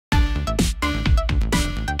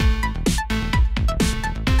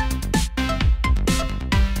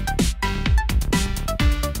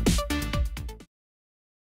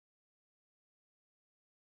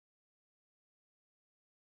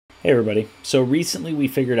Hey everybody. So recently we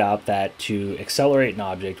figured out that to accelerate an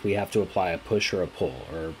object we have to apply a push or a pull,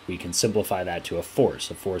 or we can simplify that to a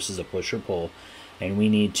force. A force is a push or pull, and we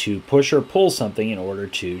need to push or pull something in order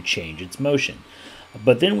to change its motion.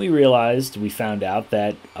 But then we found out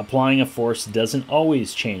that applying a force doesn't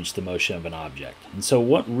always change the motion of an object. And so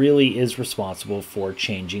what really is responsible for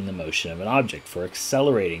changing the motion of an object, for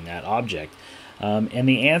accelerating that object? And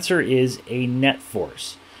the answer is a net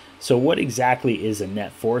force. So what exactly is a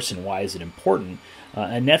net force and why is it important?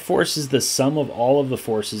 A net force is the sum of all of the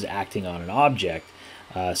forces acting on an object.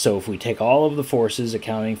 So if we take all of the forces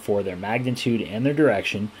accounting for their magnitude and their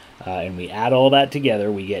direction, and we add all that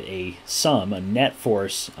together, we get a sum, a net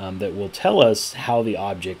force, that will tell us how the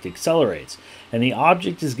object accelerates. And the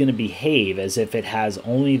object is going to behave as if it has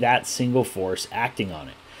only that single force acting on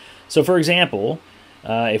it. So for example,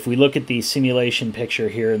 if we look at the simulation picture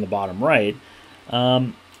here in the bottom right,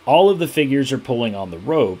 all of the figures are pulling on the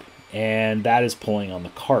rope, and that is pulling on the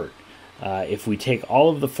cart. If we take all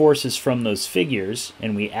of the forces from those figures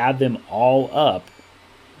and we add them all up,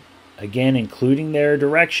 again including their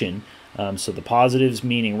direction, so the positives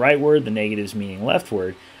meaning rightward, the negatives meaning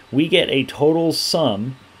leftward, we get a total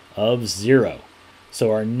sum of 0. So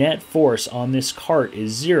our net force on this cart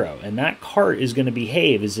is 0, and that cart is going to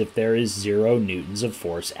behave as if there is 0 newtons of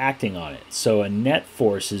force acting on it. So a net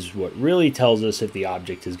force is what really tells us if the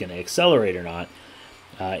object is going to accelerate or not.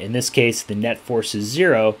 In this case, the net force is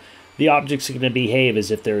 0. The object's going to behave as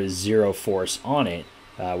if there is 0 force on it,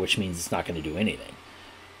 which means it's not going to do anything.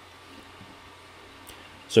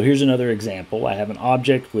 So here's another example. I have an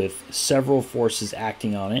object with several forces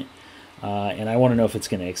acting on it. And I want to know if it's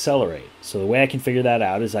going to accelerate. So the way I can figure that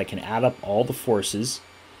out is I can add up all the forces,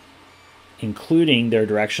 including their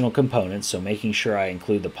directional components, so making sure I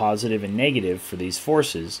include the positive and negative for these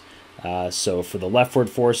forces. So for the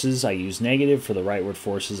leftward forces, I use negative. For the rightward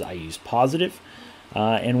forces, I use positive.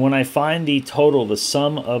 And when I find the total, the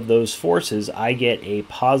sum of those forces, I get a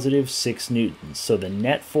positive 6 newtons. So the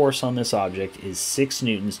net force on this object is 6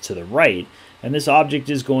 newtons to the right, and this object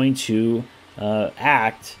is going to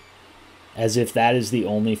act as if that is the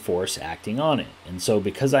only force acting on it. And so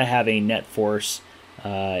because I have a net force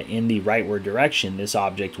in the rightward direction, this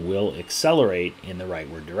object will accelerate in the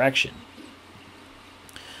rightward direction.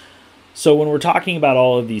 So when we're talking about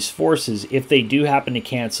all of these forces, if they do happen to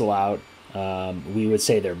cancel out, we would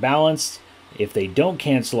say they're balanced. If they don't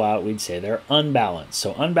cancel out, we'd say they're unbalanced.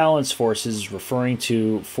 So unbalanced forces is referring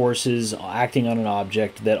to forces acting on an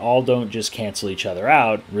object that all don't just cancel each other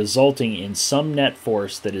out, resulting in some net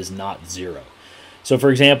force that is not 0. So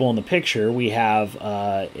for example, in the picture, we have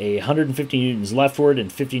a 150 newtons leftward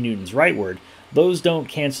and 50 newtons rightward. Those don't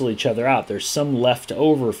cancel each other out. There's some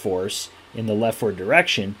leftover force in the leftward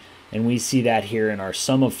direction, and we see that here in our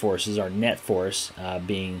sum of forces, our net force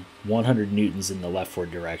being 100 newtons in the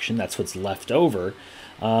leftward direction. That's what's left over.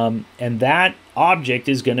 And that object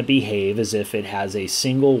is going to behave as if it has a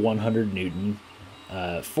single 100 newton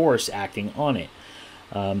force acting on it.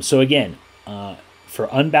 So again, for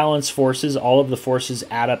unbalanced forces, all of the forces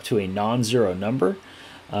add up to a non-zero number.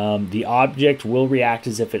 The object will react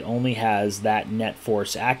as if it only has that net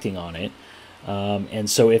force acting on it. And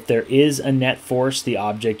so if there is a net force, the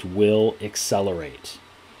object will accelerate.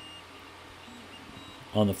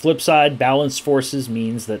 On the flip side, balanced forces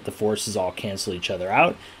means that the forces all cancel each other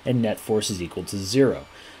out and net force is equal to 0.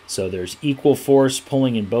 So there's equal force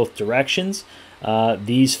pulling in both directions.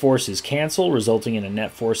 These forces cancel, resulting in a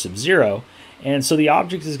net force of 0. And so the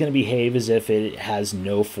object is going to behave as if it has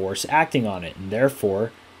no force acting on it, and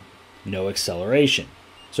therefore no acceleration.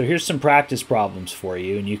 So here's some practice problems for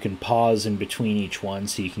you, and you can pause in between each one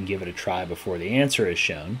so you can give it a try before the answer is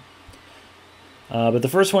shown. But the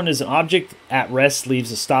first one is an object at rest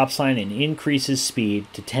leaves a stop sign and increases speed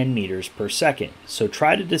to 10 meters per second. So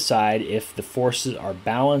try to decide if the forces are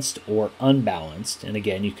balanced or unbalanced. And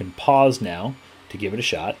again, you can pause now to give it a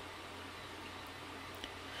shot.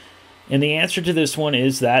 And the answer to this one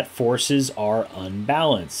is that forces are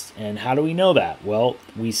unbalanced. And how do we know that? Well,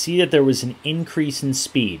 we see that there was an increase in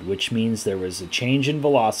speed, which means there was a change in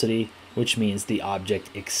velocity, which means the object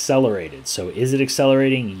accelerated. So is it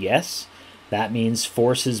accelerating? Yes. That means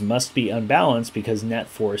forces must be unbalanced because net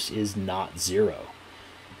force is not 0.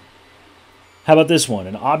 How about this one?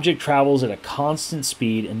 An object travels at a constant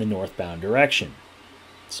speed in the northbound direction.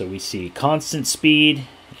 So we see constant speed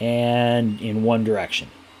and in one direction.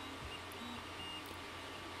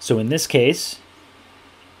 So in this case,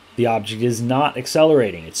 the object is not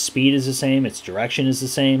accelerating. Its speed is the same, its direction is the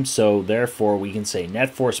same, so therefore we can say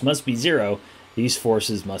net force must be 0. These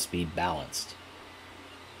forces must be balanced.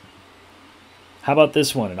 How about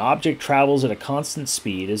this one? An object travels at a constant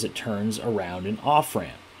speed as it turns around an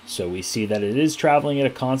off-ramp. So we see that it is traveling at a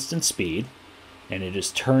constant speed, and it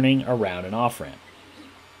is turning around an off-ramp.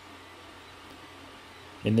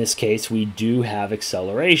 In this case, we do have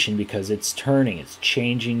acceleration because it's turning, it's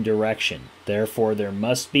changing direction. Therefore, there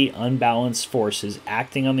must be unbalanced forces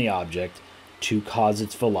acting on the object to cause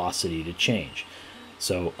its velocity to change.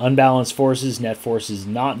 So unbalanced forces, net force is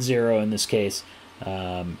not zero in this case,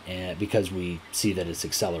 and because we see that it's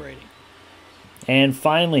accelerating. And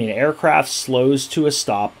finally, an aircraft slows to a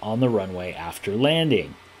stop on the runway after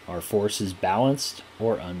landing. Are forces balanced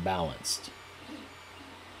or unbalanced?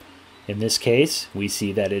 In this case, we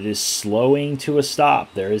see that it is slowing to a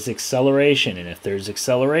stop. There is acceleration, and if there's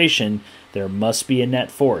acceleration, there must be a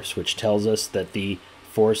net force, which tells us that the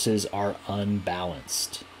forces are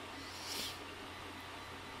unbalanced.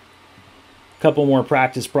 A couple more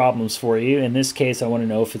practice problems for you. In this case, I want to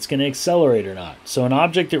know if it's going to accelerate or not. So an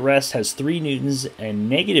object at rest has 3 newtons and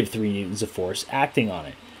negative 3 newtons of force acting on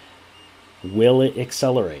it. Will it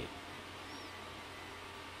accelerate?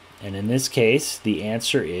 And in this case, the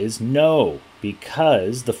answer is no,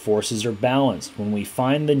 because the forces are balanced. When we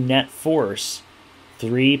find the net force,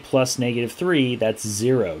 3 plus negative 3, that's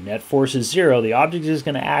 0. Net force is 0. The object is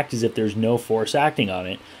going to act as if there's no force acting on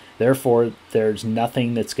it. Therefore, there's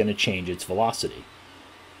nothing that's going to change its velocity.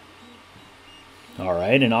 All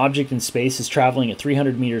right, an object in space is traveling at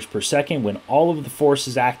 300 meters per second when all of the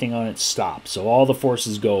forces acting on it stop. So all the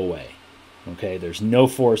forces go away. Okay, there's no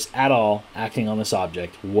force at all acting on this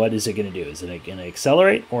object. What is it going to do? Is it going to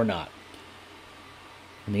accelerate or not?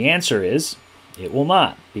 And the answer is it will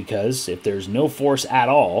not, because if there's no force at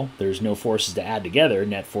all, there's no forces to add together,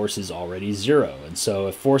 net force is already 0. And so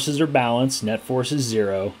if forces are balanced, net force is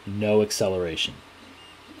 0, no acceleration.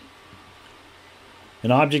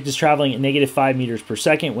 An object is traveling at negative 5 meters per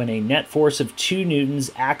second when a net force of 2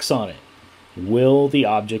 newtons acts on it. Will the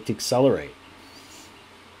object accelerate?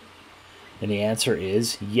 And the answer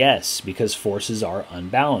is yes, because forces are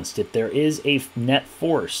unbalanced. If there is a net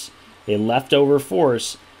force, a leftover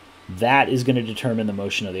force, that is going to determine the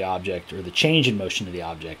motion of the object, or the change in motion of the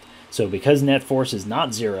object. So because net force is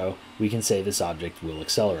not 0, we can say this object will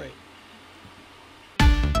accelerate.